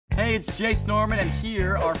Hey, it's Jace Norman, and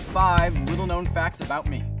here are 5 little-known facts about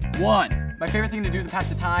me. 1. My favorite thing to do to pass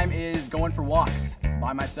the time is going for walks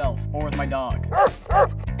by myself or with my dog.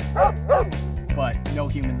 But no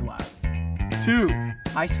humans allowed. 2.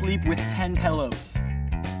 I sleep with 10 pillows.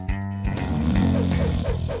 Bet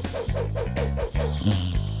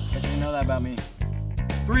you didn't know that about me.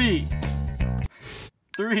 3.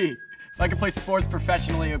 If I could play sports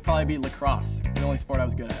professionally, it would probably be lacrosse, the only sport I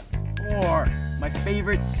was good at. 4. My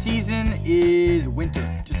favorite season is winter.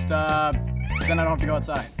 Just then I don't have to go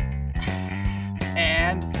outside.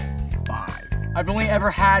 And 5. I've only ever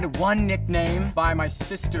had one nickname by my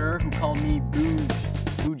sister who called me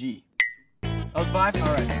Bougie. That was 5?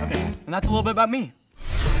 All right, okay. And that's a little bit about me.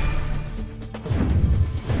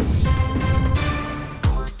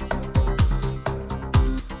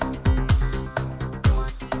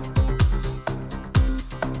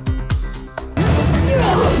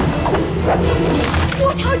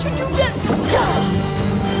 What? How'd you do that?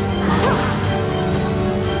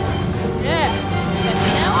 Yeah.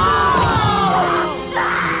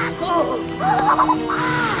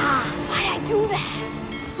 Why'd I do that?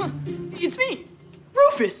 It's me,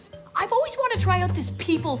 Rufus. I've always wanted to try out this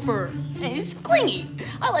people fur. It's clingy.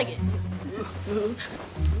 I like it.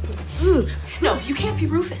 No, you can't be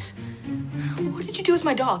Rufus. What did you do with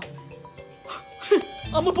my dog?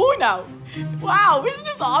 I'm a boy now. Wow, isn't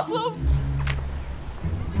this awesome?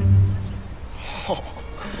 Oh.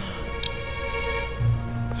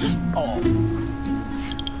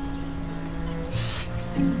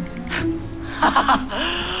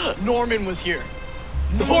 Norman was here.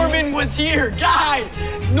 Norman was here, guys!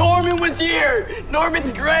 Norman was here!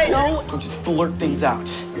 Norman's great! No, don't just blurt things out.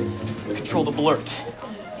 Control the blurt.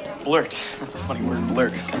 Blurt. That's a funny word,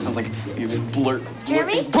 blurt. Kind of sounds like you blurt.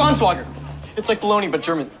 Jeremy? Braunschweiger. It's like baloney, but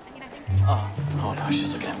German. Oh no,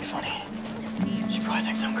 she's looking at me funny. She probably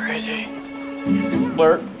thinks I'm crazy.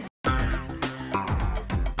 Blurt.